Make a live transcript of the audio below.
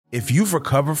If you've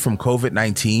recovered from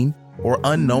COVID-19 or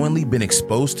unknowingly been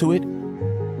exposed to it,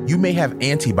 you may have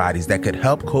antibodies that could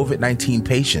help COVID-19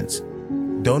 patients.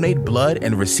 Donate blood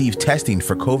and receive testing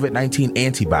for COVID-19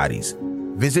 antibodies.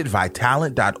 Visit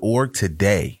Vitalant.org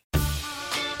today.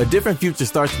 A different future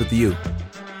starts with you.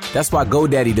 That's why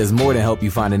GoDaddy does more than help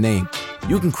you find a name.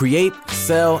 You can create,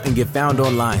 sell, and get found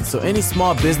online, so any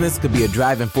small business could be a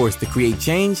driving force to create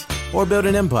change or build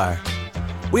an empire.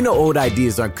 We know old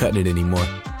ideas aren't cutting it anymore,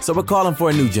 so we're calling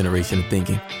for a new generation of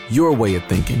thinking, your way of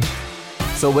thinking.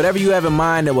 So whatever you have in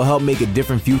mind that will help make a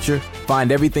different future,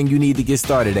 find everything you need to get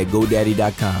started at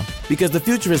GoDaddy.com. Because the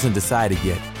future isn't decided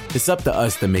yet. It's up to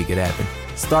us to make it happen.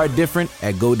 Start different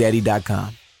at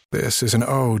GoDaddy.com. This is an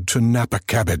ode to Napa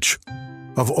cabbage.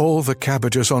 Of all the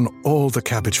cabbages on all the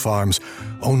cabbage farms,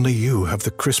 only you have the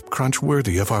crisp crunch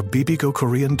worthy of our Bibigo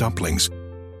Korean dumplings.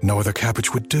 No other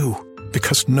cabbage would do,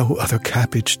 because no other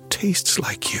cabbage tastes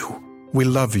like you. We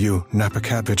love you, Napa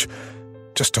cabbage.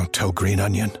 Just don't tell Green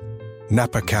Onion.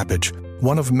 Napa cabbage,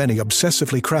 one of many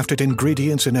obsessively crafted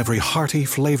ingredients in every hearty,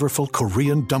 flavorful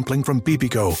Korean dumpling from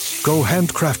Bibigo. Go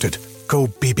handcrafted. Go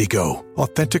Bibigo.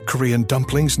 Authentic Korean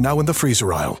dumplings now in the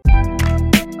freezer aisle.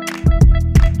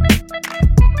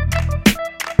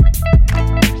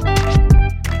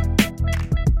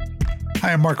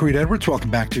 Hi, I'm Mark Reed Edwards.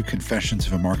 Welcome back to Confessions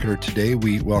of a Marketer. Today,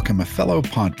 we welcome a fellow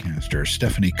podcaster,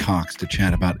 Stephanie Cox, to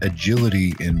chat about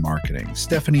agility in marketing.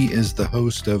 Stephanie is the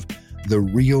host of the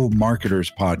Real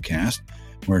Marketers podcast,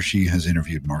 where she has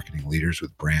interviewed marketing leaders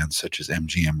with brands such as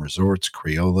MGM Resorts,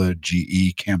 Crayola,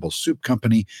 GE, Campbell Soup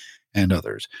Company, and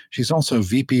others. She's also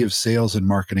VP of Sales and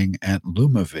Marketing at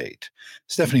Lumavate.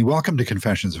 Stephanie, welcome to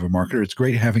Confessions of a Marketer. It's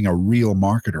great having a real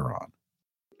marketer on.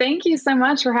 Thank you so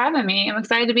much for having me. I'm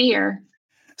excited to be here.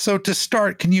 So to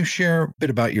start, can you share a bit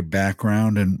about your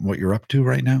background and what you're up to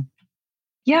right now?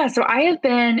 Yeah, so I have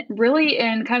been really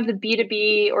in kind of the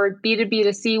B2B or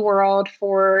B2B2C world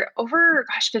for over,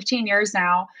 15 years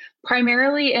now,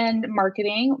 primarily in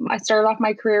marketing. I started off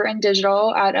my career in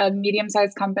digital at a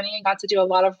medium-sized company and got to do a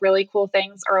lot of really cool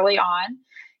things early on.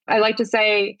 I like to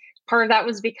say part of that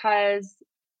was because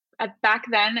back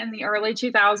then in the early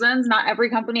 2000s, not every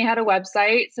company had a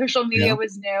website. Social media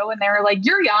was new, and they were like,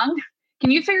 "You're young. Can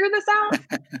you figure this out?"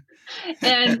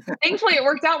 And thankfully, it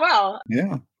worked out well.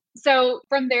 Yeah. So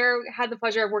from there, had the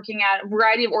pleasure of working at a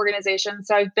variety of organizations.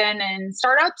 So I've been in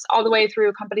startups all the way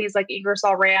through companies like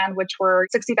Ingersoll Rand, which were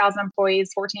 60,000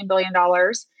 employees, $14 billion.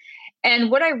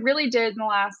 And what I really did in the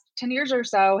last 10 years or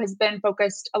so has been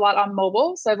focused a lot on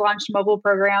mobile. So I've launched mobile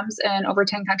programs in over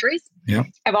 10 countries. Yeah.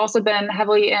 I've also been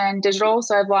heavily in digital.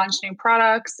 So I've launched new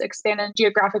products, expanded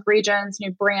geographic regions,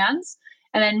 new brands.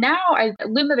 And then now I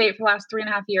Lumavate for the last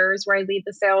 3.5 years, where I lead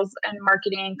the sales and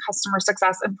marketing, customer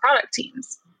success, and product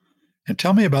teams. And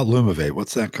tell me about Lumavate.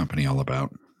 What's that company all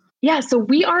about? Yeah, so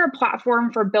we are a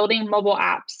platform for building mobile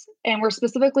apps, and we're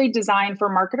specifically designed for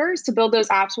marketers to build those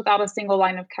apps without a single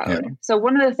line of code. Yeah. So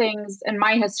one of the things in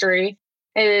my history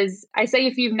is I say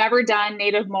if you've never done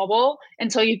native mobile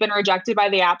until you've been rejected by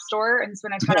the App Store and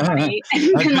spent a ton of money.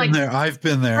 I've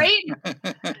been there. Right?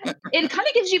 It kind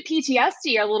of gives you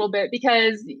PTSD a little bit,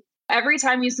 because every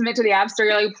time you submit to the App Store,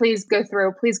 you're like, please go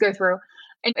through.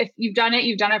 And if you've done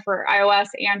it for iOS,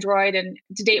 Android, and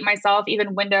to date myself,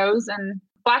 even Windows and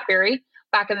BlackBerry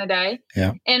back in the day.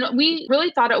 Yeah. And we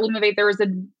really thought at Lumavate there was a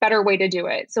better way to do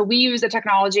it. So we use a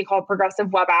technology called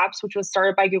Progressive Web Apps, which was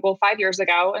started by Google 5 years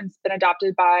ago and it's been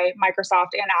adopted by Microsoft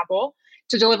and Apple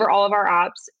to deliver all of our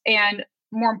apps. And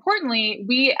more importantly,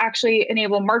 we actually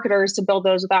enable marketers to build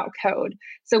those without code.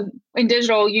 So in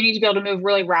digital, you need to be able to move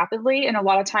really rapidly. And a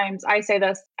lot of times I say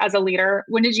this as a leader,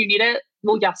 when did you need it?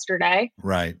 Well, yesterday.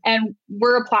 Right. And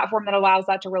we're a platform that allows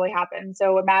that to really happen.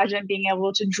 So imagine being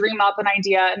able to dream up an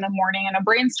idea in the morning in a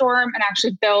brainstorm and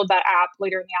actually build that app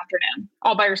later in the afternoon,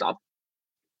 all by yourself.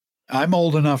 I'm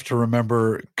old enough to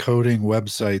remember coding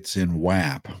websites in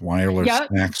WAP, Wireless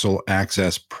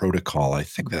Access Protocol. I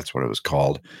think that's what it was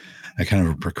called. I kind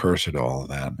of a precursor to all of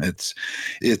that.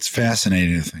 It's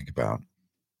fascinating to think about.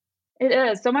 It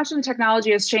is. So much of the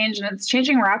technology has changed, and it's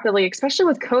changing rapidly, especially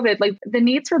with COVID. Like the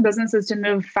needs for businesses to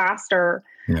move faster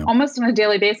almost on a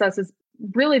daily basis has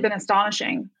really been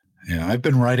astonishing. Yeah, I've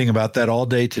been writing about that all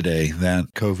day today,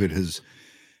 that COVID has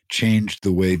changed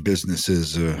the way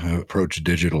businesses approach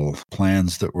digital.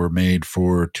 Plans that were made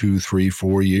for 2, 3,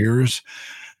 4 years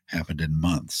happened in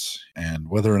months. And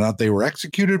whether or not they were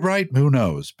executed right, who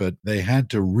knows? But they had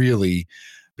to really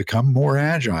become more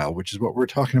agile, which is what we're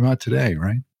talking about today,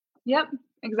 right? Yep,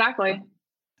 exactly.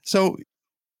 So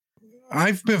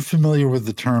I've been familiar with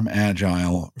the term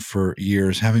agile for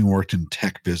years, having worked in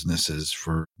tech businesses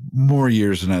for more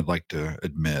years than I'd like to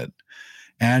admit.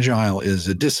 Agile is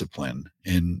a discipline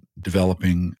in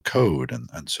developing code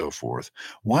and so forth.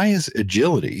 Why is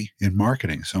agility in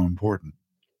marketing so important?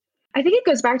 I think it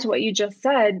goes back to what you just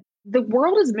said. The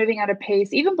world is moving at a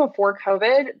pace, even before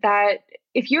COVID, that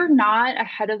if you're not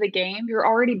ahead of the game, you're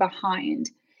already behind.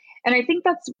 And I think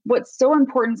that's what's so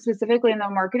important, specifically in the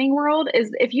marketing world,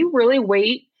 is if you really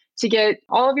wait to get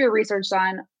all of your research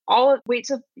done, wait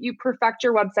till you perfect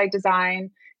your website design,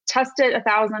 test it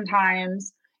 1,000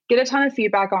 times, get a ton of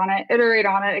feedback on it, iterate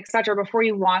on it, et cetera, before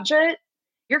you launch it,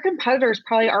 your competitors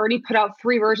probably already put out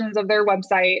 3 versions of their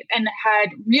website and had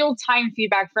real-time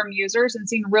feedback from users and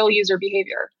seen real user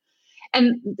behavior.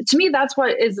 And to me, that's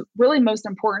what is really most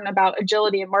important about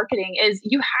agility in marketing is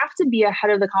you have to be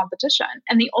ahead of the competition.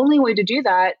 And the only way to do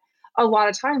that a lot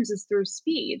of times is through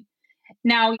speed.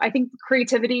 Now, I think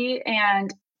creativity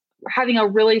and having a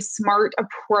really smart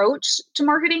approach to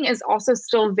marketing is also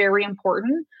still very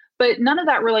important, but none of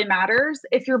that really matters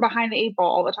if you're behind the 8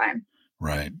 ball all the time.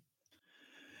 Right.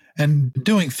 And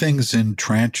doing things in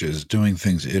tranches, doing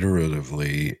things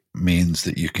iteratively means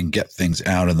that you can get things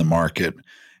out in the market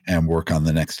and work on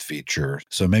the next feature.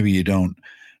 So maybe you don't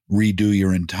redo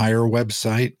your entire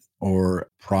website or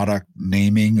product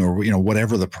naming or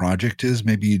whatever the project is.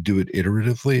 Maybe you do it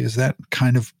iteratively. Is that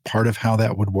kind of part of how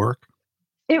that would work?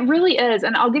 It really is.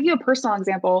 And I'll give you a personal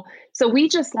example. So we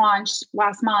just launched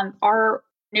last month our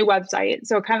new website.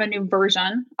 So kind of a new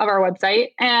version of our website.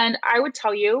 And I would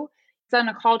tell you, I was on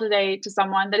a call today to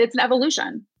someone that it's an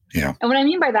evolution. Yeah. And what I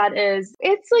mean by that is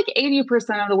it's like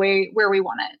 80% of the way where we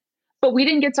want it. But we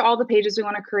didn't get to all the pages we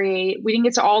want to create. We didn't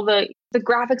get to all the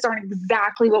graphics aren't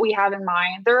exactly what we have in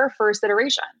mind. They're our first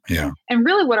iteration. Yeah. And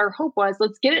really what our hope was,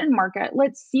 let's get it in market.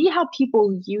 Let's see how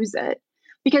people use it.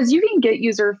 Because you can get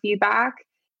user feedback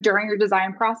during your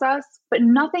design process, but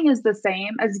nothing is the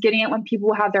same as getting it when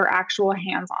people have their actual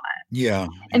hands on it. Yeah.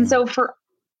 And so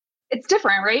it's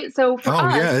different, right? So for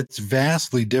us, yeah, it's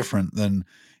vastly different than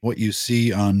what you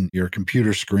see on your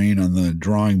computer screen on the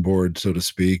drawing board, so to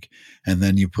speak, and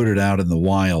then you put it out in the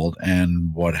wild,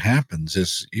 and what happens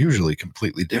is usually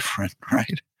completely different,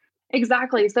 right?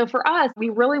 Exactly. So for us, we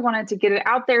really wanted to get it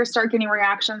out there, start getting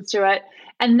reactions to it,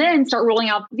 and then start rolling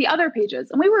out the other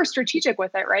pages. And we were strategic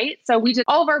with it, right? So we did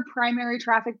all of our primary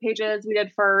traffic pages we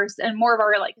did first, and more of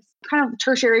our kind of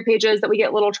tertiary pages that we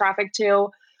get little traffic to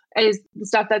is the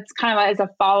stuff that's kind of as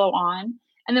a follow on.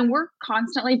 And then we're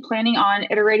constantly planning on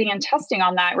iterating and testing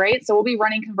on that, right? So we'll be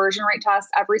running conversion rate tests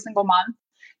every single month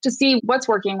to see what's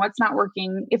working, what's not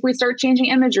working. If we start changing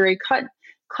imagery, cut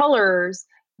colors,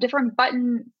 different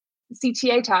button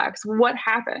CTA text, what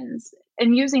happens?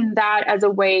 And using that as a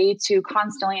way to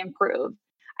constantly improve.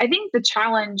 I think the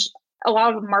challenge a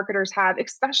lot of marketers have,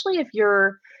 especially if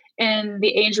you're in the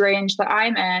age range that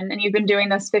I'm in and you've been doing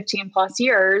this 15 plus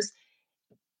years,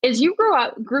 is you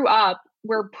grew up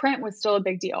where print was still a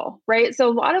big deal, right? So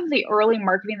a lot of the early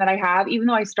marketing that I have, even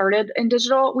though I started in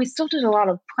digital, we still did a lot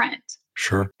of print.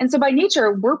 Sure. And so by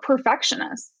nature, we're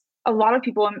perfectionists. A lot of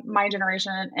people in my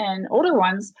generation and older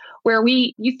ones, where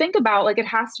you think about it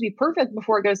has to be perfect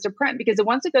before it goes to print, because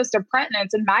once it goes to print and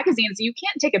it's in magazines, you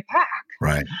can't take it back.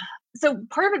 Right. So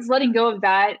part of it's letting go of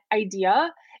that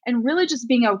idea and really just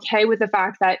being okay with the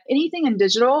fact that anything in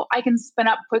digital, I can spin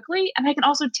up quickly and I can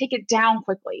also take it down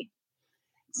quickly.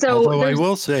 So although I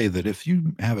will say that if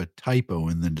you have a typo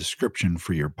in the description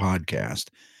for your podcast,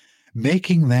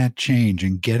 making that change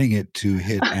and getting it to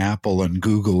hit Apple and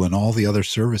Google and all the other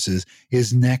services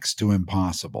is next to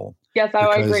impossible. Yes,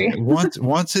 I agree.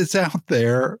 once it's out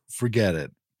there, forget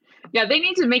it. Yeah, they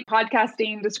need to make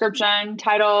podcasting description,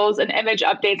 titles, and image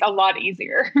updates a lot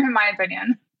easier, in my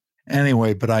opinion.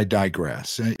 Anyway, but I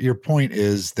digress. Your point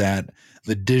is that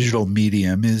the digital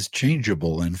medium is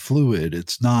changeable and fluid.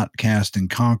 It's not cast in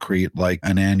concrete like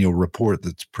an annual report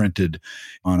that's printed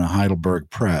on a Heidelberg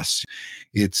press.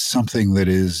 It's something that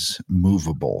is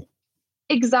movable.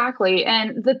 Exactly.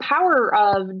 And the power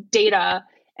of data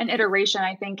and iteration,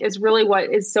 I think, is really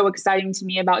what is so exciting to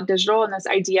me about digital and this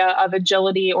idea of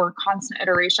agility or constant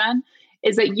iteration,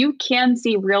 is that you can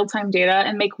see real-time data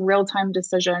and make real-time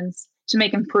decisions to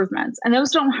make improvements. And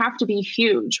those don't have to be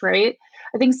huge, right?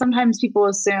 I think sometimes people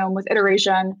assume with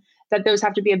iteration that those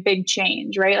have to be a big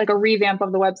change, right? Like a revamp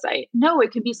of the website. No,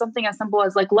 it could be something as simple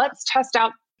as let's test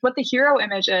out what the hero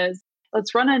image is.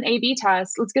 Let's run an A/B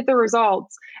test. Let's get the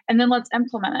results, and then let's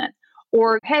implement it.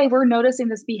 Or, hey, we're noticing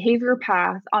this behavior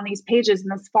path on these pages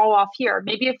and this fall off here.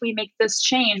 Maybe if we make this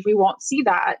change, we won't see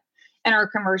that in our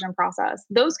conversion process.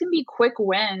 Those can be quick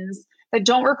wins that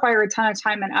don't require a ton of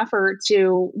time and effort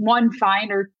to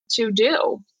find or to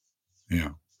do. Yeah.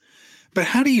 But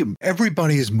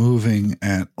everybody is moving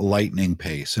at lightning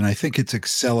pace. And I think it's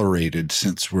accelerated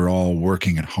since we're all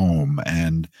working at home.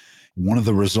 And one of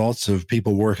the results of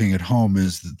people working at home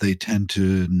is that they tend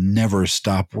to never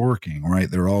stop working, right?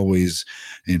 They're always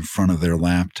in front of their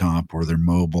laptop or their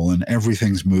mobile, and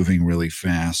everything's moving really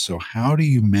fast. So how do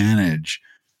you manage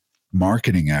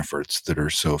marketing efforts that are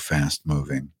so fast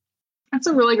moving? That's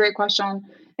a really great question.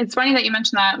 It's funny that you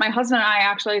mentioned that. My husband and I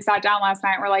actually sat down last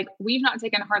night. We're like, we've not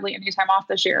taken hardly any time off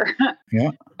this year.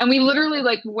 Yeah. And we literally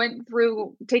went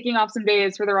through taking off some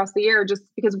days for the rest of the year just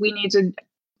because we need to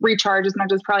recharge as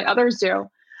much as probably others do.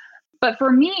 But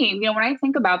for me, when I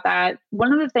think about that,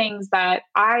 one of the things that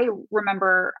I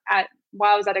remember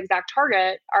while I was at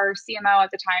ExactTarget, our CMO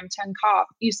at the time, Tim Kopp,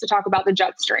 used to talk about the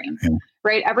jet stream,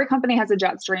 right? Every company has a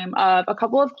jet stream of a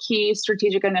couple of key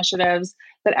strategic initiatives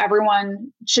that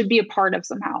everyone should be a part of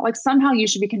somehow. Somehow you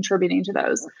should be contributing to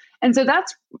those. And so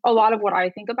that's a lot of what I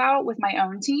think about with my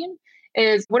own team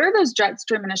is what are those jet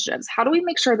stream initiatives? How do we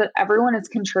make sure that everyone is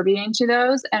contributing to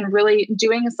those and really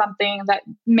doing something that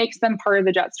makes them part of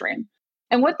the jet stream?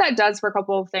 And what that does for a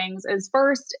couple of things is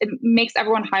first, it makes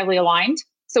everyone highly aligned.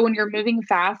 So when you're moving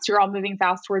fast, you're all moving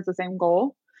fast towards the same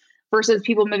goal versus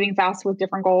people moving fast with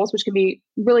different goals, which can be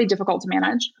really difficult to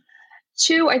manage.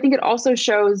 Two, I think it also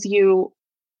shows you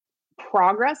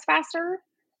progress faster.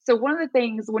 So one of the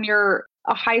things when you're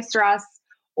a high stress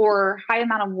or high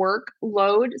amount of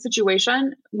workload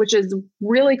situation, which is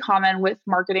really common with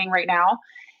marketing right now,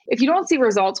 if you don't see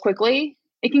results quickly,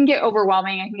 it can get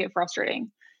overwhelming and can get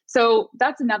frustrating. So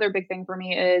that's another big thing for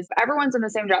me is everyone's in the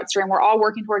same jet stream. We're all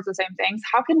working towards the same things.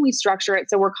 How can we structure it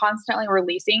so we're constantly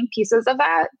releasing pieces of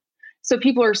that so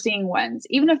people are seeing wins,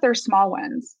 even if they're small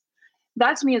wins?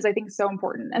 That to me is, I think, so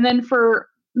important. And then for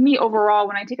me overall,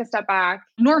 when I take a step back,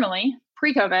 normally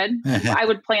pre-COVID, I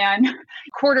would plan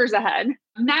quarters ahead.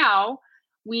 Now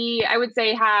I would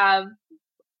say, have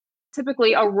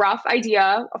typically a rough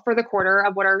idea for the quarter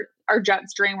of what our jet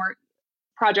stream or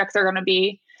projects are going to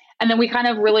be. And then we kind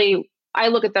of I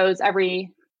look at those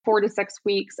every 4 to 6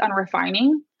 weeks on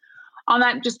refining on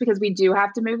that, just because we do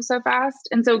have to move so fast.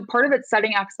 And so part of it's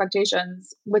setting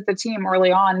expectations with the team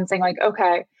early on and saying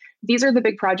okay, these are the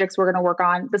big projects we're going to work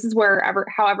on. This is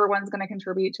how everyone's going to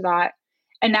contribute to that.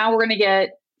 And now we're going to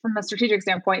get, from a strategic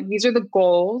standpoint, these are the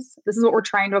goals. This is what we're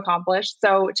trying to accomplish.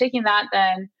 So taking that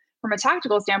then from a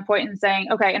tactical standpoint and saying,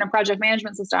 okay, in a project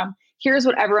management system, here's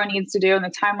what everyone needs to do and the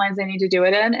timelines they need to do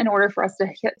it in order for us to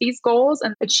hit these goals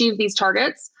and achieve these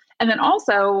targets. And then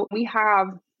also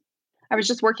I was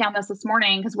just working on this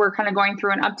morning because we're kind of going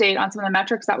through an update on some of the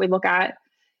metrics that we look at,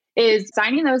 is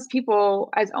signing those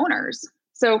people as owners.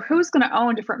 So who's going to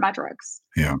own different metrics?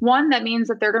 Yeah. One, that means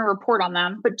that they're going to report on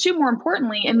them. But two, more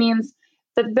importantly, it means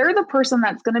that they're the person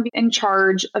that's going to be in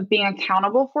charge of being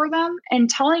accountable for them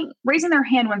and raising their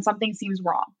hand when something seems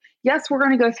wrong. Yes, we're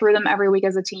going to go through them every week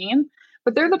as a team,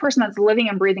 but they're the person that's living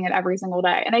and breathing it every single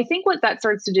day. And I think what that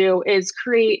starts to do is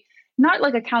create not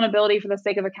accountability for the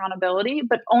sake of accountability,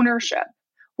 but ownership,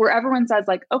 where everyone says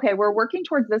okay, we're working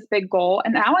towards this big goal.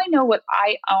 And now I know what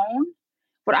I own,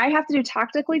 what I have to do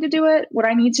tactically to do it, what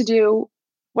I need to do,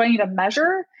 what I need to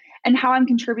measure, and how I'm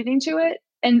contributing to it.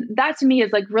 And that to me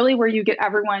is really where you get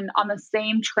everyone on the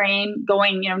same train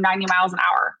going, 90 miles an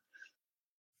hour.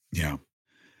 Yeah.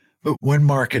 But when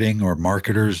marketing or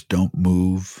marketers don't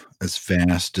move as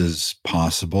fast as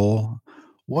possible,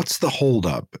 what's the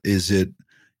holdup? Is it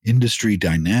industry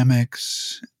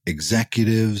dynamics,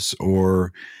 executives,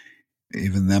 or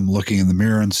even them looking in the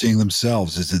mirror and seeing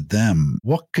themselves? Is it them?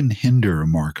 What can hinder a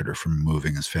marketer from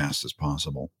moving as fast as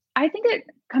possible? I think it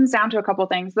comes down to a couple of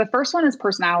things. The first one is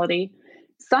personality.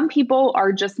 Some people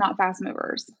are just not fast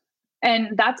movers,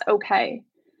 and that's okay.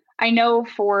 I know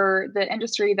for the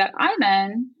industry that I'm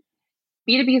in,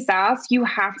 B2B SaaS, you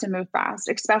have to move fast,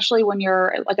 especially when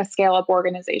you're a scale-up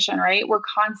organization, right? We're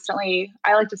constantly,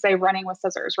 I like to say, running with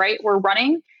scissors, right? We're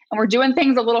running and we're doing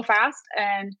things a little fast.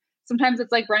 And sometimes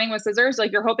it's like running with scissors,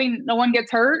 you're hoping no one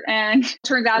gets hurt and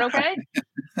turns out okay,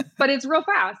 but it's real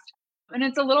fast and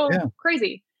it's a little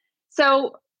crazy.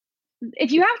 So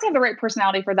if you have to have the right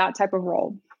personality for that type of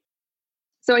role.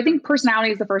 So I think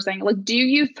personality is the first thing. Do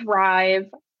you thrive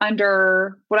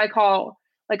under what I call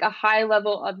a high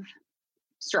level of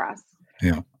stress?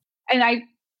 Yeah. And I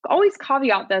always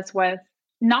caveat this with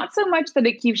not so much that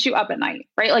it keeps you up at night,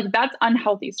 right? That's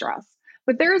unhealthy stress.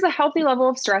 But there is a healthy level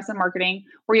of stress in marketing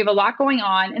where you have a lot going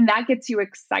on and that gets you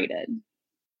excited.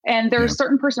 And there are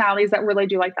certain personalities that really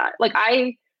do like that.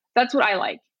 That's what I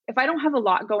like. If I don't have a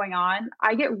lot going on,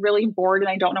 I get really bored and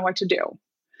I don't know what to do.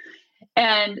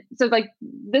 And so like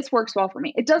this works well for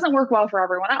me. It doesn't work well for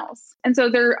everyone else. And so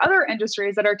there are other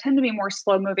industries that tend to be more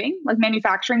slow moving, like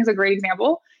manufacturing is a great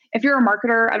example. If you're a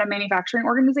marketer at a manufacturing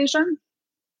organization,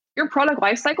 your product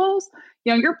life cycles,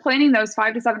 you're planning those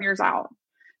 5 to 7 years out.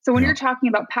 So when you're talking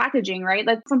about packaging, right,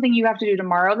 that's something you have to do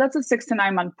tomorrow. That's a 6 to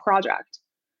 9 month project.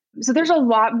 So there's a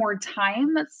lot more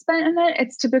time that's spent in it.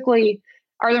 It's typically,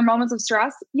 are there moments of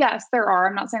stress? Yes, there are.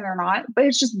 I'm not saying they're not, but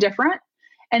it's just different.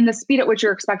 And the speed at which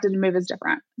you're expected to move is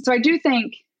different. So I do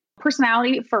think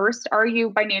personality first, are you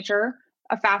by nature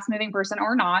a fast moving person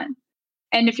or not?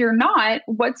 And if you're not,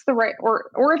 what's the right, or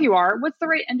if you are, what's the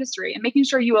right industry? And making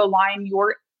sure you align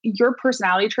your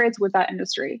personality traits with that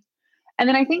industry. And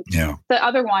then I think the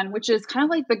other one, which is kind of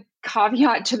like the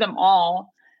caveat to them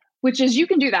all, which is you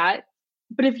can do that.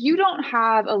 But if you don't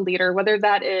have a leader, whether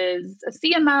that is a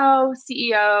CMO,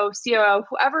 CEO, COO,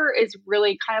 whoever is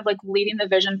really kind of like leading the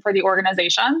vision for the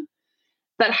organization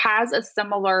that has a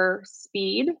similar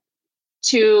speed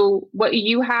to what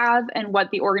you have and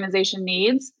what the organization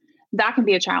needs, that can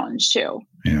be a challenge too.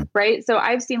 Yeah. Right. So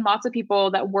I've seen lots of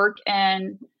people that work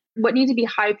in what need to be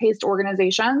high-paced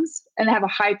organizations and have a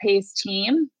high-paced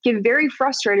team get very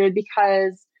frustrated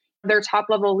because their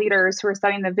top-level leaders who are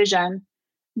setting the vision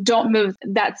don't move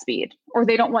that speed, or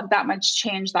they don't want that much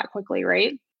change that quickly,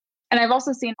 right? And I've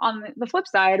also seen on the flip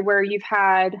side where you've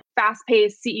had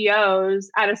fast-paced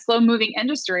CEOs at a slow-moving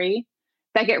industry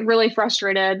that get really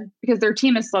frustrated because their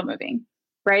team is slow-moving,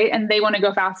 right? And they want to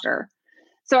go faster.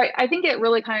 So I think it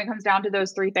really kind of comes down to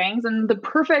those three things. And the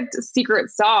perfect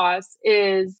secret sauce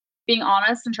is being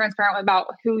honest and transparent about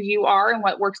who you are and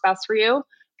what works best for you.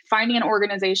 Finding an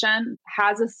organization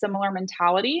has a similar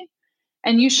mentality.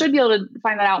 And you should be able to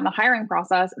find that out in the hiring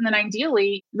process. And then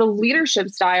ideally, the leadership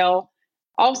style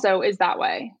also is that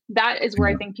way. That is where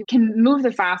I think you can move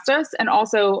the fastest and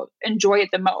also enjoy it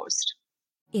the most.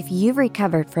 If you've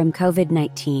recovered from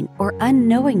COVID-19 or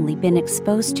unknowingly been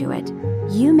exposed to it,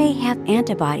 you may have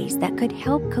antibodies that could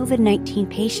help COVID-19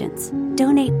 patients.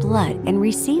 Donate blood and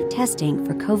receive testing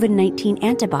for COVID-19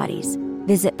 antibodies.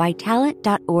 Visit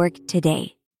Vitalant.org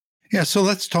today. Yeah, so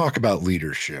let's talk about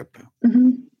leadership. Mm-hmm.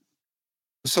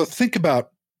 So think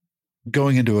about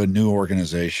going into a new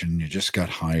organization, you just got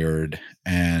hired,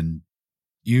 and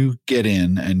you get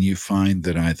in and you find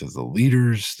that either the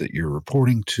leaders that you're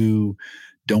reporting to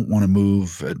don't want to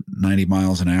move at 90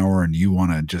 miles an hour and you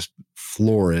want to just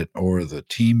floor it, or the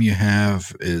team you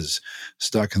have is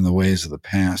stuck in the ways of the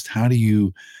past. How do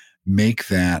you make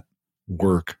that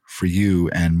work for you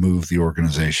and move the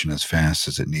organization as fast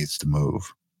as it needs to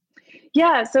move?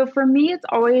 Yeah. So for me, it's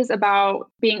always about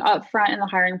being upfront in the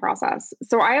hiring process.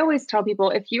 So I always tell people,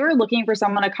 if you are looking for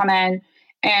someone to come in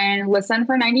and listen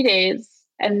for 90 days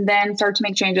and then start to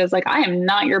make changes, like I am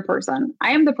not your person.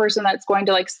 I am the person that's going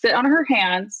to like sit on her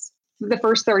hands for the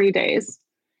first 30 days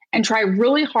and try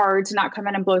really hard to not come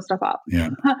in and blow stuff up. Yeah.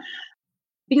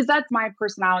 Because that's my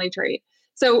personality trait.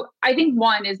 So I think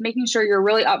one is making sure you're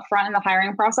really upfront in the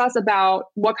hiring process about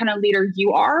what kind of leader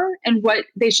you are and what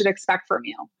they should expect from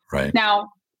you. Right. Now,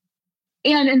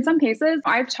 and in some cases,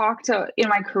 I've talked to in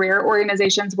my career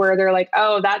organizations where they're like,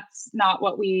 oh, that's not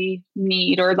what we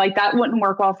need, or like that wouldn't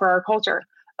work well for our culture.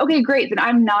 Okay, great. Then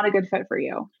I'm not a good fit for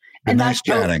you. And nice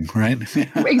chatting, right?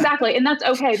 Exactly. And that's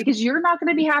okay because you're not going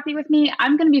to be happy with me.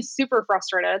 I'm going to be super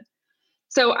frustrated.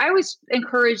 So I always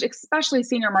encourage, especially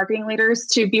senior marketing leaders,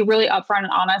 to be really upfront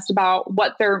and honest about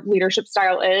what their leadership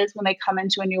style is when they come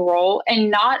into a new role, and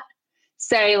not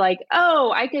say like,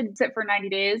 oh, I could sit for 90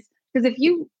 days. Because if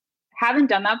you haven't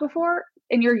done that before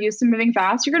and you're used to moving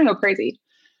fast, you're going to go crazy.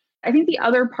 I think the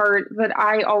other part that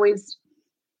I always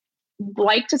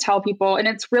like to tell people, and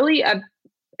it's really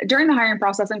during the hiring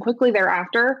process and quickly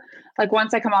thereafter, like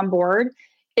once I come on board,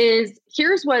 is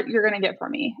here's what you're going to get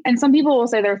from me. And some people will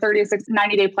say they're 36,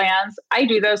 90-day plans. I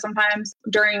do those sometimes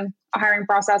during a hiring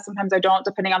process. Sometimes I don't,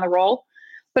 depending on the role.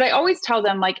 But I always tell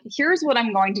them, like, here's what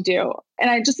I'm going to do. And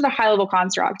I just at a high level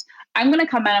construct. I'm going to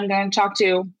come in, I'm going to talk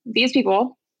to these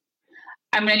people.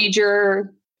 I'm going to need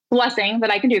your blessing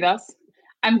that I can do this.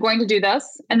 I'm going to do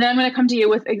this. And then I'm going to come to you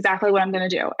with exactly what I'm going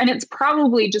to do. And it's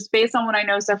probably just based on what I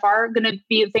know so far, going to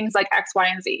be things like X, Y,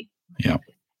 and Z. Yeah.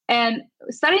 And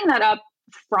setting that up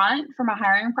front from a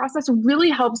hiring process really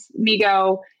helps me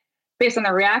go based on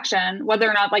their reaction, whether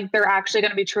or not like they're actually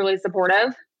going to be truly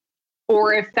supportive,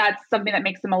 or if that's something that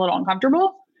makes them a little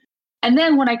uncomfortable. And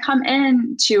then when I come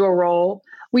into a role,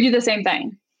 we do the same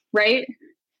thing, right?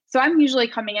 So I'm usually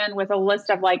coming in with a list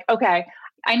of like, okay,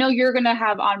 I know you're going to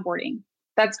have onboarding.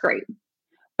 That's great.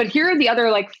 But here are the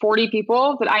other like 40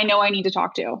 people that I know I need to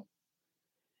talk to.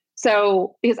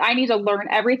 So, because I need to learn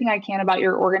everything I can about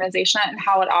your organization and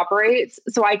how it operates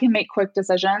so I can make quick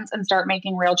decisions and start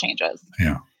making real changes.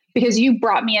 Yeah. Because you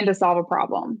brought me in to solve a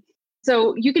problem.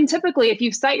 So you can typically, if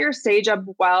you set your stage up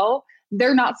well,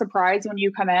 they're not surprised when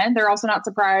you come in. They're also not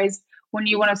surprised when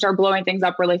you want to start blowing things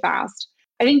up really fast.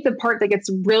 I think the part that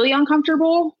gets really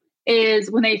uncomfortable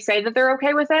is when they say that they're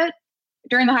okay with it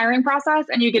during the hiring process,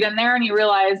 and you get in there and you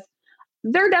realize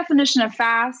their definition of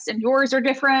fast and yours are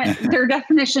different. Their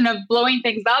definition of blowing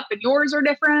things up and yours are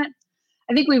different.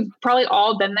 I think we've probably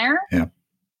all been there. Yeah.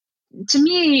 To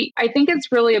me, I think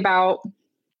it's really about,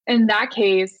 in that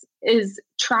case, is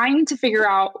trying to figure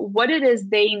out what it is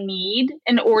they need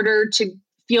in order to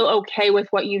feel okay with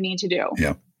what you need to do.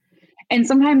 Yeah. And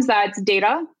sometimes that's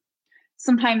data.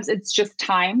 Sometimes it's just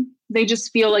time. They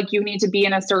just feel like you need to be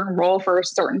in a certain role for a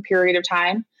certain period of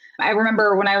time. I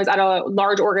remember when I was at a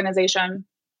large organization,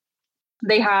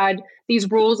 they had these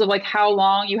rules of like how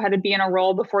long you had to be in a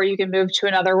role before you can move to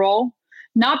another role.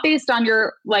 Not based on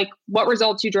your, like, what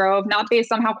results you drove, not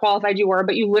based on how qualified you were,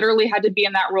 but you literally had to be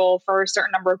in that role for a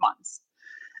certain number of months.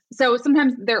 So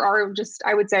sometimes there are just,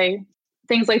 I would say,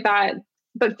 things like that,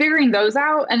 but figuring those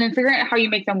out and then figuring out how you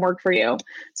make them work for you.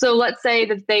 So let's say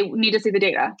that they need to see the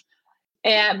data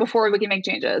and before we can make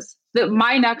changes.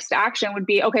 My next action would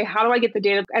be, okay, how do I get the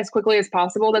data as quickly as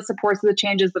possible that supports the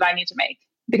changes that I need to make?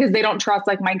 Because they don't trust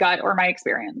like my gut or my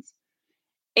experience.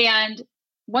 And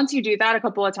once you do that a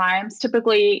couple of times,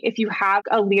 typically, if you have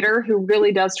a leader who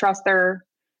really does trust their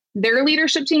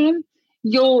leadership team,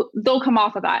 they'll come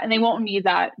off of that and they won't need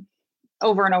that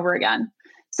over and over again.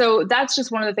 So that's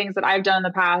just one of the things that I've done in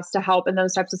the past to help in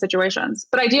those types of situations.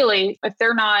 But ideally, if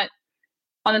they're not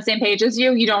on the same page as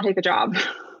you, you don't take the job.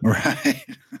 Right.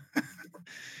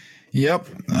 Yep.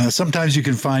 Sometimes you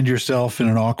can find yourself in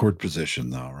an awkward position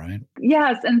though, right?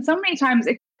 Yes. And so many times,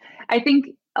 I think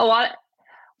what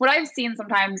I've seen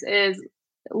sometimes is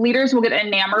leaders will get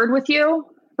enamored with you,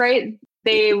 right?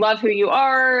 They love who you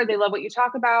are. They love what you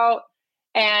talk about.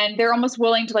 And they're almost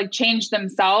willing to like change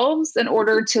themselves in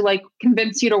order to like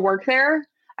convince you to work there.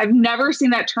 I've never seen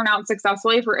that turn out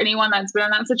successfully for anyone that's been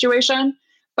in that situation.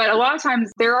 But a lot of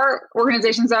times there are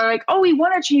organizations that are like, oh, we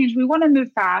want to change. We want to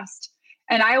move fast.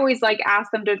 And I always like ask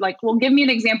them to like, well, give me an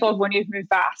example of when you've moved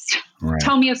fast. Right.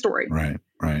 Tell me a story. Right.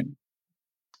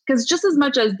 Because just as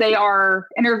much as they are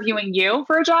interviewing you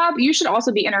for a job, you should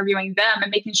also be interviewing them and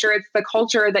making sure it's the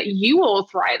culture that you will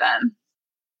thrive in.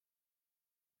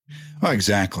 Well,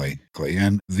 exactly.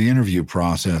 And the interview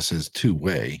process is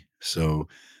two-way. So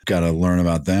you've got to learn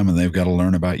about them and they've got to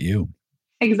learn about you.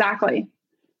 Exactly.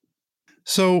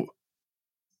 So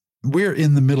we're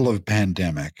in the middle of a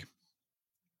pandemic.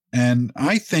 And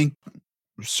I think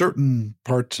certain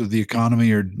parts of the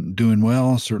economy are doing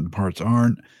well, certain parts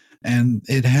aren't. And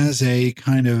it has a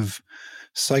kind of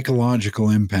psychological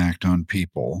impact on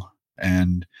people.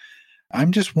 And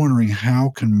I'm just wondering, how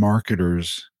can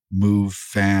marketers move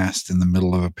fast in the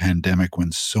middle of a pandemic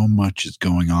when so much is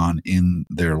going on in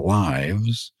their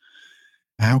lives?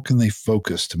 How can they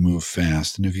focus to move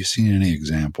fast? And have you seen any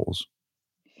examples?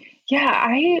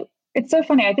 Yeah, it's so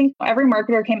funny. I think every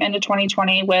marketer came into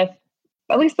 2020 with,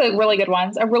 at least the really good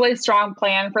ones, a really strong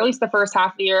plan for at least the first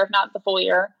half of the year, if not the full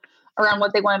year, around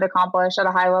what they wanted to accomplish at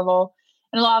a high level.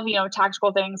 And a lot of,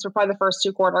 tactical things for probably the first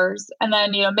 2 quarters. And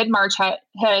then, mid-March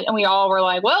hit and we all were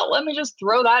like, well, let me just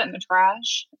throw that in the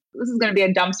trash. This is going to be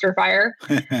a dumpster fire.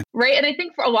 Right. And I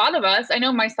think for a lot of us, I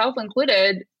know myself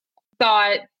included,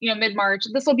 thought, mid-March,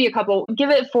 this will be give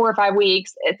it 4 or 5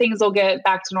 weeks, things will get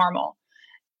back to normal.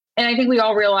 And I think we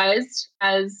all realized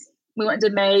as we went to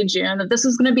May, June, that this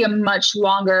was going to be a much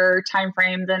longer time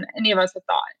frame than any of us had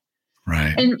thought.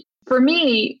 Right. And for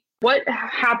me, what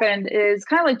happened is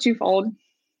kind of like twofold.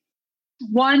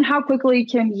 One, how quickly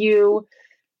can you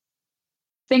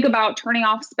think about turning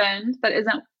off spend that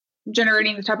isn't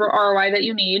generating the type of ROI that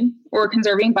you need, or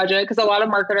conserving budget? Because a lot of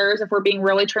marketers, if we're being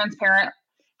really transparent,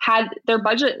 had their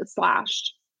budget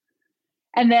slashed.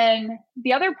 And then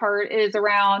the other part is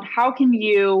around how can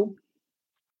you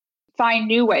find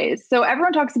new ways? So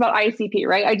everyone talks about ICP,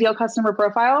 right? Ideal customer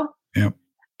profile. Yep.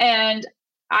 And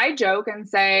I joke and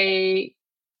say,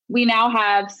 we now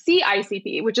have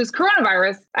CICP, which is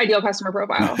coronavirus ideal customer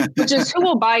profile, which is who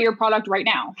will buy your product right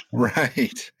now.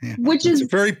 Right. Yeah. Which is a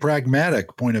very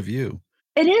pragmatic point of view.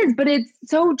 It is, but it's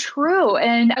so true.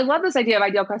 And I love this idea of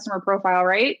ideal customer profile,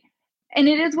 right? And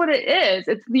it is what it is.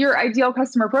 It's your ideal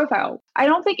customer profile. I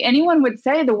don't think anyone would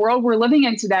say the world we're living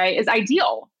in today is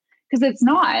ideal, because it's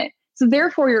not. So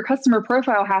therefore, your customer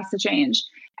profile has to change.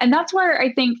 And that's where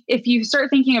I think if you start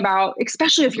thinking about,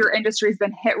 especially if your industry has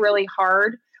been hit really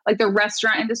hard, like the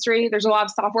restaurant industry. There's a lot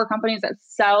of software companies that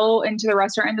sell into the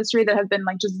restaurant industry that have been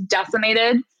like just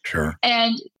decimated. Sure.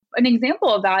 And an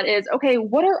example of that is, okay,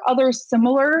 what are other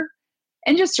similar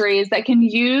industries that can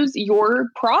use your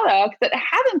product that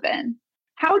haven't been?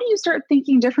 How do you start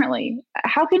thinking differently?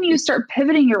 How can you start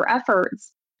pivoting your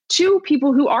efforts to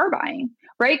people who are buying,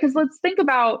 right? Because let's think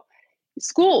about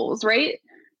schools, right?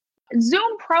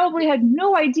 Zoom probably had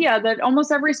no idea that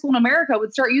almost every school in America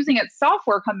would start using its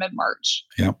software come mid-March,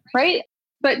 right?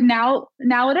 But now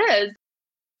it is.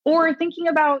 Or thinking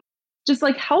about just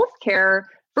like healthcare,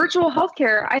 virtual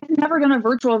healthcare. I've never done a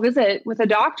virtual visit with a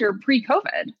doctor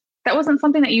pre-COVID. That wasn't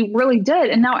something that you really did.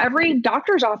 And now every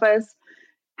doctor's office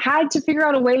had to figure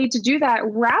out a way to do that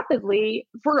rapidly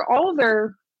for all of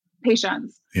their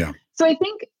patients. Yeah. So I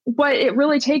think what it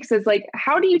really takes is like,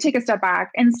 how do you take a step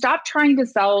back and stop trying to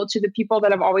sell to the people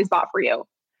that have always bought for you?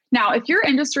 Now, if your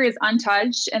industry is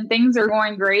untouched and things are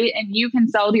going great and you can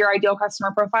sell to your ideal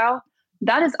customer profile,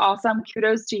 that is awesome.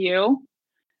 Kudos to you.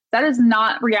 That is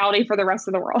not reality for the rest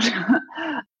of the world.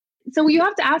 So what you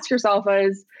have to ask yourself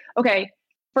is, okay,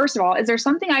 first of all, is there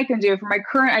something I can do for my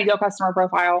current ideal customer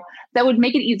profile that would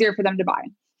make it easier for them to buy?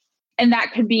 And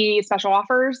that could be special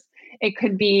offers. It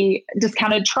could be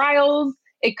discounted trials.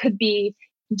 It could be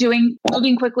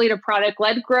moving quickly to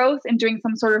product-led growth and doing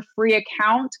some sort of free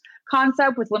account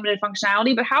concept with limited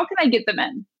functionality. But how can I get them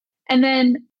in? And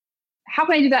then how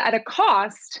can I do that at a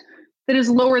cost that is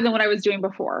lower than what I was doing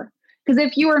before? Because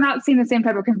if you are not seeing the same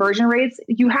type of conversion rates,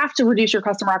 you have to reduce your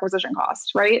customer acquisition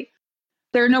cost, right?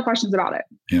 There are no questions about it.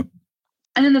 Yep.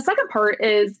 And then the second part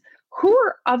is, who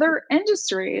are other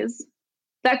industries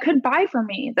that could buy from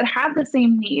me that have the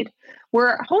same need,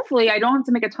 where hopefully I don't have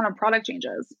to make a ton of product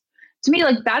changes? To me,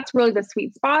 like that's really the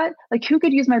sweet spot. Like who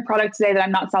could use my product today that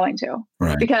I'm not selling to?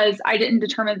 Right. Because I didn't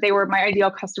determine they were my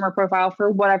ideal customer profile for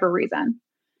whatever reason.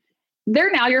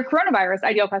 They're now your coronavirus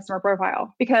ideal customer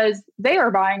profile because they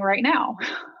are buying right now.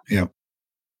 Yep.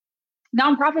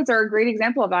 Nonprofits are a great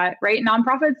example of that, right?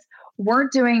 Nonprofits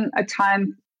weren't doing a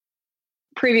ton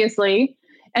previously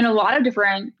and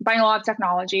buying a lot of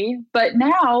technology, but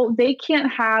now they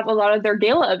can't have a lot of their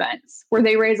gala events where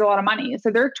they raise a lot of money.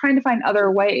 So they're trying to find other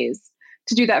ways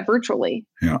to do that virtually,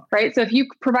 right? So if you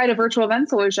provide a virtual event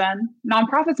solution,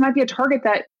 nonprofits might be a target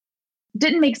that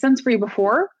didn't make sense for you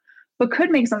before, but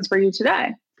could make sense for you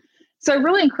today. So I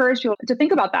really encourage people to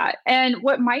think about that. And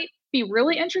what might be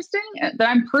really interesting that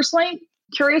I'm personally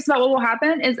curious about what will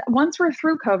happen is once we're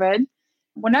through COVID,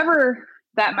 whenever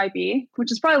that might be,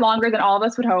 which is probably longer than all of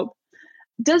us would hope,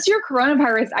 does your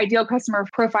coronavirus ideal customer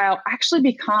profile actually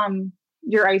become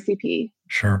your ICP?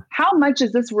 Sure. How much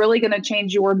is this really going to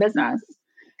change your business?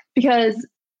 Because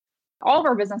all of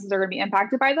our businesses are going to be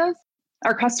impacted by this.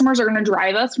 Our customers are going to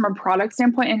drive us from a product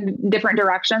standpoint in different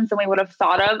directions than we would have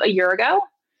thought of a year ago.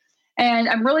 And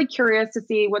I'm really curious to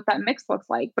see what that mix looks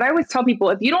like. But I always tell people,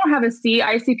 if you don't have a C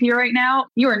ICP right now,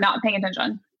 you are not paying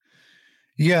attention.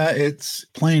 Yeah, it's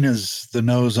plain as the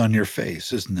nose on your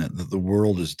face, isn't it? That the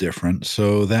world is different.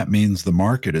 So that means the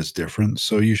market is different.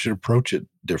 So you should approach it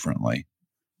differently.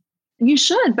 You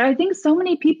should. But I think so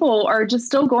many people are just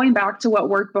still going back to what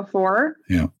worked before.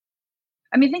 Yeah.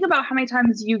 I mean, think about how many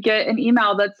times you get an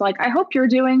email that's like, I hope you're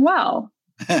doing well.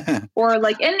 Or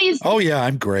like in these. Oh, yeah,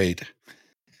 I'm great.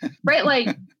 Right?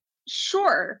 Like,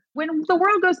 sure. When the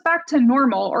world goes back to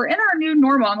normal or in our new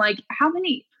normal, I'm like, how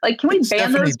many, like, can we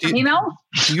ban those from email?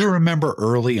 Do you remember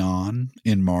early on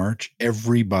in March,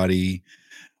 everybody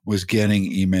was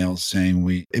getting emails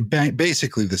saying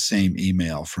basically the same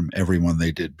email from everyone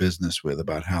they did business with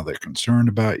about how they're concerned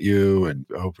about you and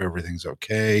hope everything's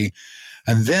okay.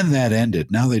 And then that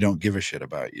ended. Now they don't give a shit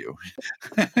about you.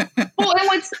 Well,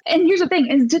 and here's the thing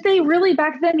is, did they really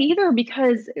back then either?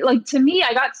 Because like, to me,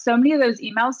 I got so many of those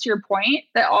emails to your point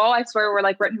that all I swear were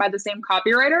like written by the same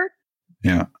copywriter.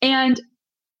 Yeah.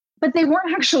 But they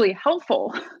weren't actually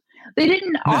helpful. They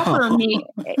didn't offer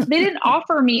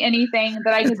me anything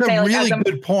that I could say. It's a really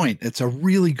good point. It's a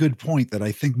really good point that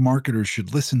I think marketers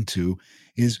should listen to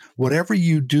is whatever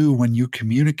you do when you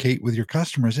communicate with your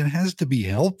customers, it has to be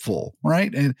helpful,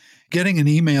 right? And getting an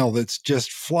email that's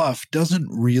just fluff doesn't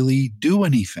really do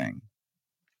anything.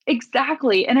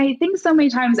 Exactly. And I think so many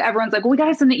times everyone's like, well, we got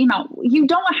to send the email. You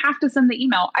don't have to send the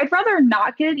email. I'd rather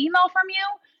not get an email from you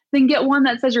than get one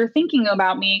that says you're thinking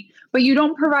about me, but you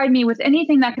don't provide me with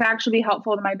anything that could actually be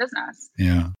helpful to my business.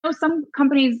 Yeah. You know, some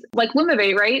companies like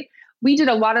Lumivate, right? We did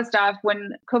a lot of stuff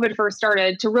when COVID first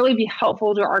started to really be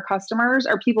helpful to our customers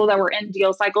or people that were in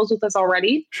deal cycles with us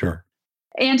already. Sure.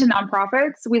 And to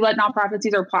nonprofits. We let nonprofits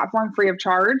use our platform free of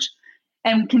charge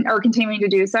and are continuing to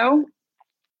do so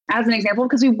as an example,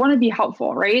 because we want to be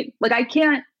helpful, right? Like I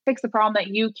can't fix the problem that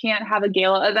you can't have a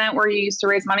gala event where you used to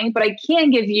raise money, but I can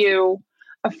give you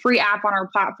a free app on our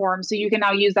platform so you can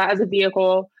now use that as a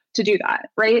vehicle to do that,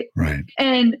 right? Right.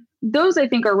 And those I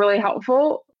think are really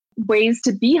helpful ways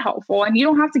to be helpful. And you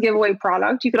don't have to give away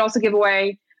product. You could also give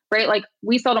away, right? Like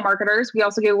we sell to marketers. We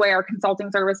also give away our consulting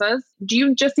services. Do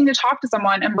you just need to talk to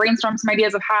someone and brainstorm some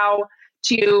ideas of how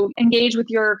to engage with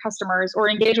your customers or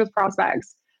engage with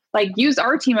prospects? Like use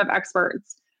our team of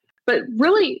experts. But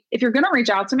really, if you're going to reach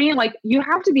out to me, like you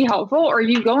have to be helpful or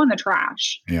you go in the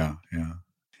trash. Yeah. Yeah.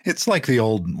 It's like the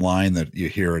old line that you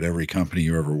hear at every company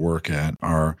you ever work at.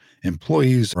 Our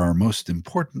employees are our most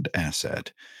important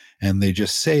asset. And they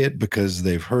just say it because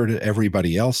they've heard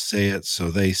everybody else say it,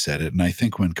 so they said it. And I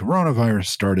think when coronavirus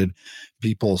started,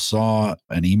 people saw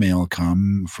an email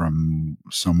come from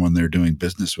someone they're doing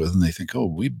business with, and they think, oh,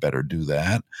 we better do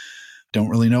that. Don't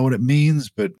really know what it means,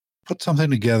 but put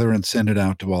something together and send it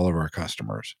out to all of our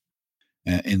customers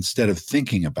instead of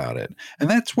thinking about it. And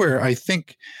that's where I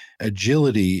think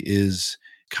agility is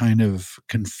kind of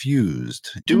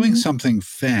confused. Doing something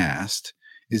fast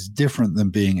is different than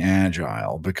being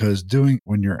agile, because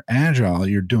when you're agile,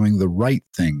 you're doing the right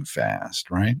thing fast,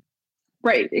 right?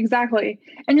 Right, exactly.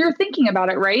 And you're thinking about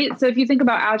it, right? So if you think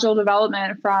about agile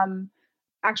development from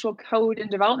actual code and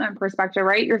development perspective,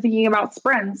 right? You're thinking about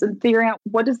sprints and figuring out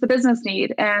what does the business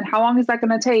need and how long is that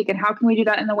going to take and how can we do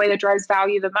that in the way that drives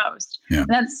value the most? Yeah. And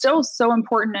that's still so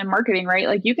important in marketing, right?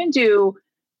 Like you can do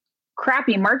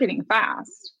crappy marketing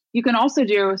fast. You can also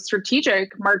do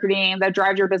strategic marketing that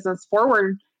drives your business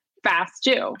forward fast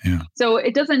too. Yeah. So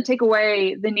it doesn't take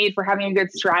away the need for having a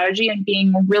good strategy and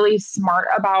being really smart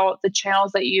about the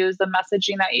channels that you use, the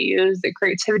messaging that you use, the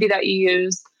creativity that you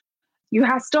use. You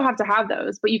still have to have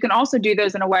those, but you can also do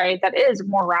those in a way that is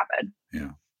more rapid.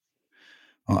 Yeah.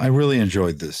 Well, I really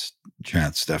enjoyed this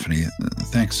chat, Stephanie.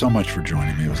 Thanks so much for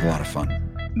joining me. It was a lot of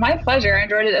fun. My pleasure. I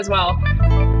enjoyed it as well.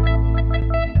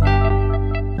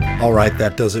 All right,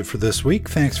 that does it for this week.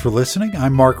 Thanks for listening.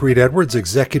 I'm Mark Reed Edwards,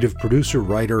 executive producer,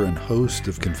 writer, and host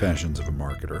of Confessions of a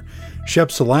Marketer. Shep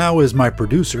Salau is my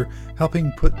producer,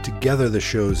 helping put together the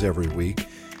shows every week.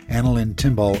 Annalyn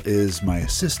Timball is my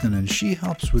assistant, and she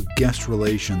helps with guest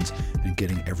relations and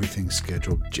getting everything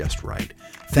scheduled just right.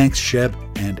 Thanks, Shep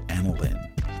and Annalyn.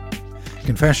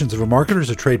 Confessions of a Marketer is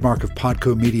a trademark of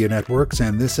Podco Media Networks,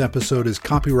 and this episode is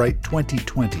copyright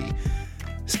 2020.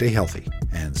 Stay healthy,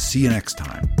 and see you next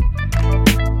time.